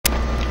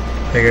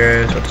Hey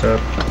guys, what's up?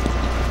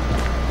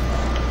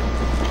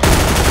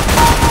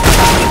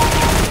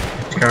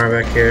 It's Connor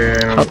back here.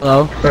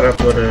 Hello. I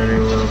uploaded a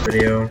new little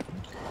video.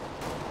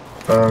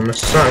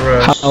 It's not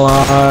Rust. How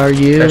are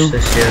you? Especially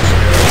CSGO.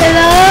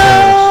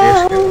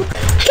 Hello.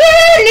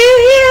 Can you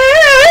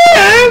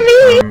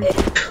hear me?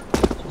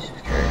 Jesus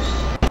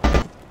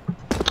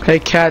Christ. Hey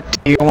Kat,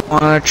 do you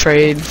want to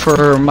trade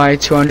for my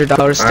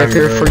 $200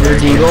 sticker really for your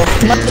Deagle?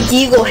 My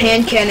Deagle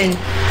hand cannon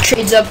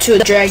trades up to a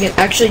dragon.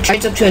 Actually,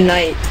 trades up to a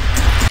knight.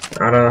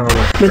 I don't know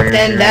how much. But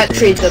then that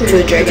trades up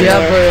to a dragon. Yeah,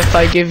 but if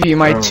I give you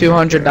my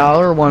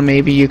 $200 one,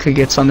 maybe you could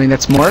get something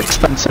that's more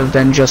expensive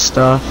than just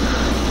you know.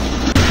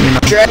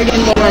 Dragon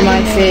lore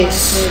my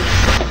face.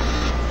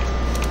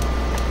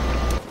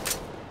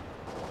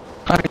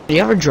 Do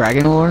you have a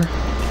dragon lore?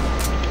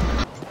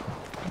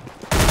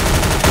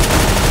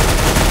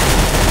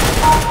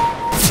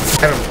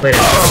 I haven't played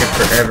it in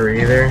forever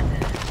either.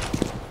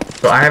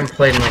 So I haven't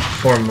played in like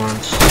 4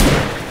 months.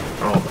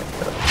 Oh my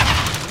god.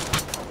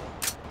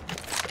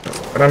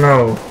 I don't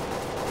know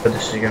what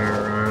this is gonna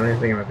run. I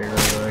think it might be really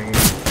laggy.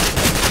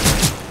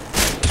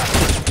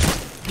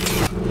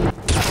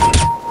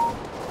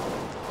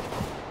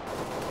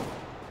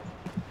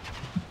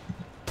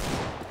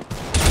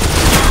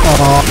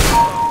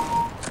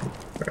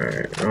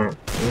 Alright,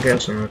 I'm getting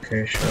some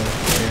okay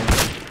shots here.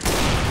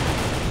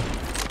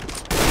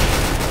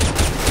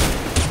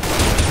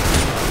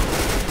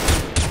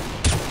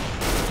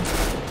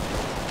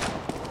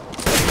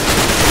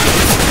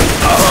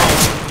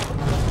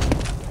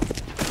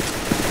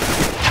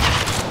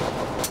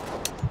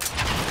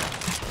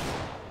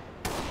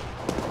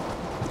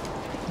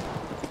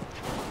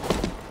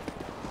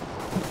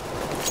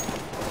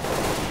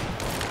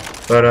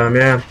 But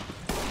yeah,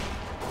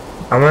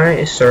 I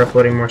might start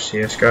uploading more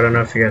CSGO. I don't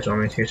know if you guys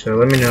want me to, so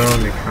let me know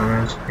in the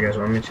comments if you guys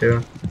want me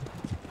to,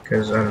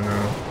 because I don't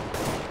know.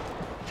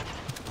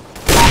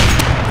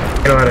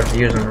 I get a lot of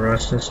views on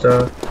Rust and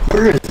stuff.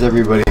 Where is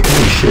everybody?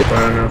 Holy shit. But I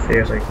don't know if you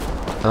guys like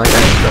I like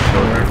that stuff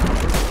over.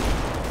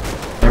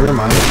 Never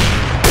mind.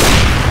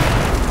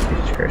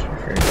 Jesus Christ, my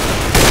friend.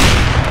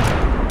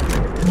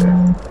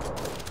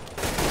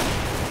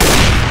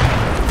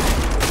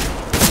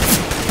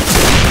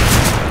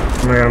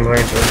 Oh my god, I'm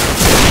playing so.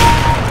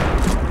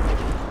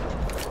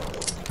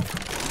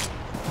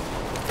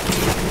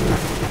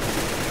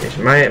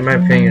 My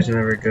ping is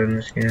never good in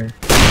this game.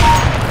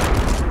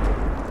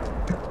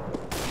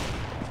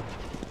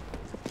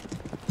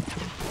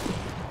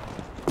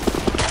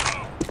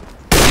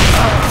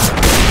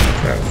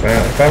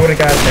 If I would've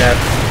got that,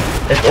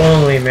 if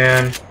only,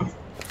 man.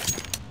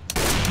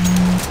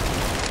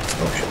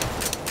 Oh shit.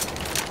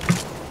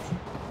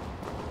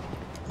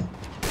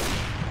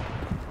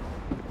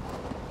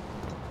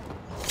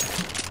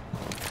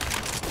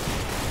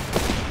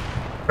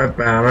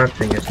 My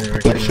ping is never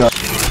good.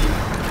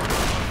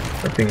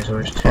 My ping is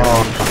always terrible.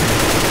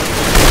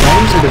 I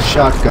use it as a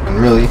shotgun,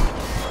 really.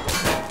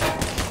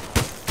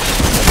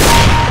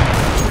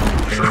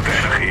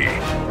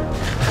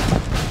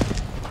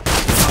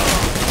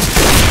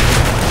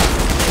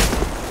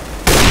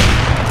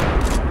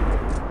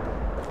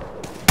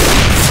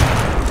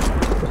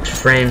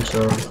 Frames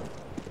though.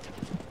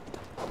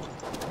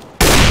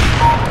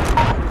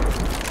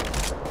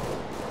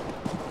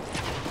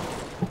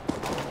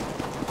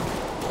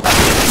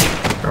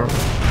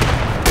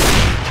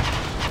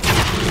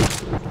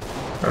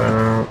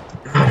 Oh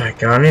my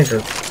god, I need to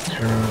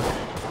turn off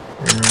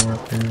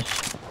weapons.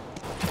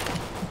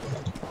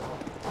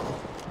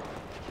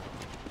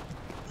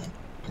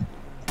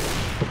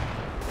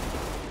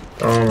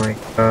 Oh my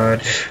god.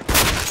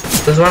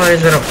 This is one of the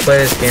reasons I don't play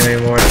this game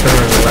anymore, it's because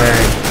of the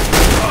lag.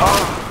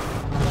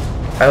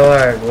 I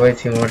lag way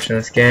too much in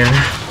this game.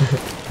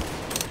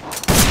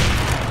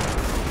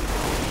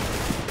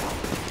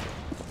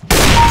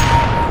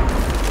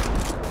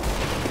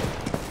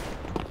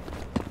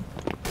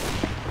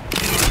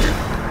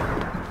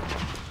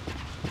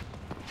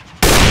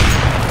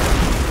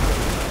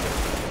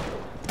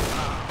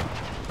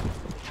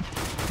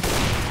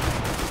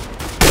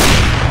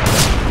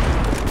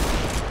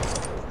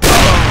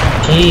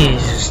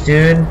 Jesus,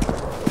 dude. I'm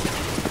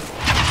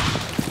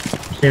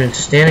even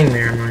standing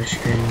there on my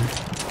screen.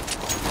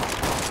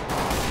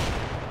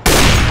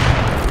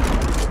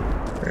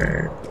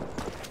 Alright.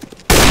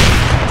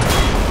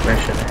 I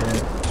should have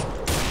hit.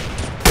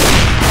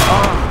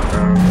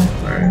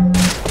 Alright.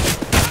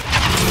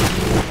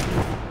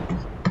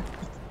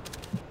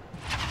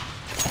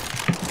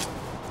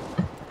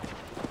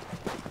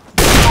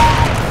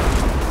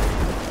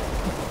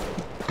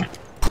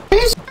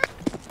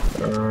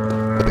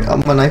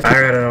 I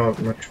don't know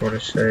much more to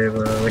say,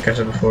 but like I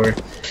said before,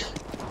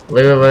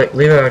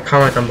 leave a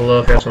comment down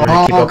below if you guys want me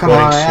to keep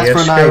uploading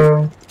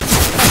CSGO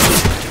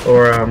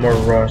or more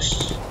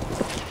Rust.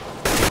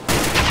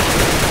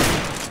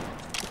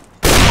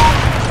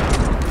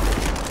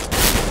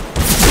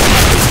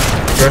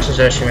 Rust is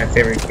actually my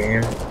favorite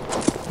game.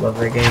 Love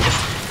that game.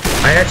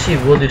 I actually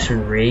will do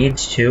some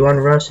raids too on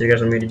Rust. If you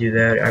guys want me to do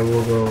that, I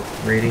will go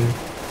raiding.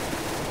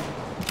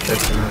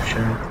 That's an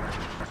option.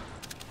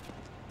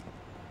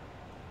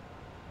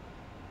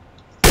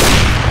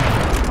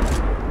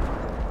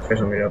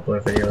 guys want me to upload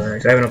a video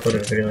like that. I haven't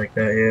uploaded a video like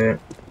that yet.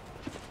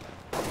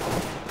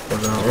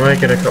 But I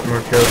might get a couple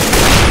more kills.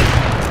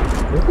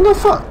 What the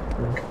fuck?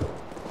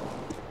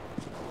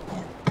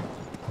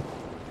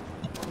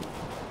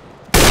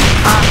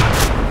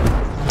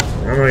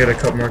 I'm gonna get a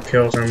couple more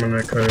kills and I'm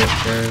gonna cut it,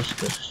 guys.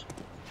 Cause...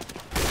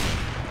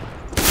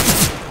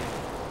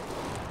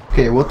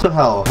 Okay, what the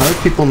hell? How do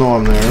people know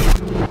I'm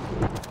there?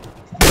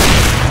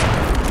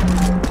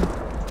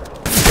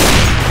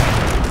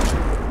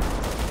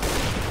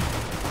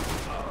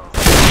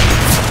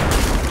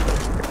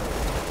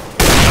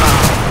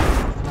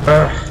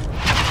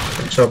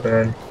 It's so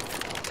bad.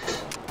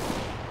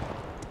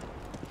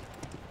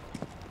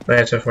 But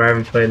yeah, so far I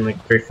haven't played in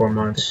like 3-4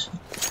 months.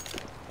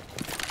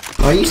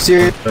 Are you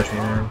serious? Especially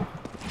now.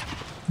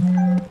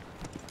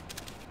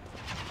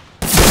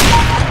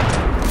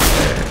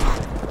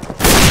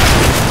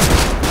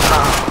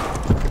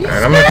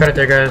 Alright, I'm gonna cut it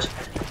there, guys.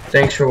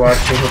 Thanks for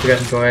watching. Hope you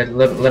guys enjoyed.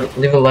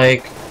 Leave a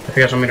like if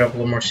you guys want me to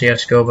upload more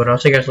CSGO, but I'll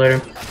see you guys later.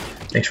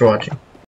 Thanks for watching.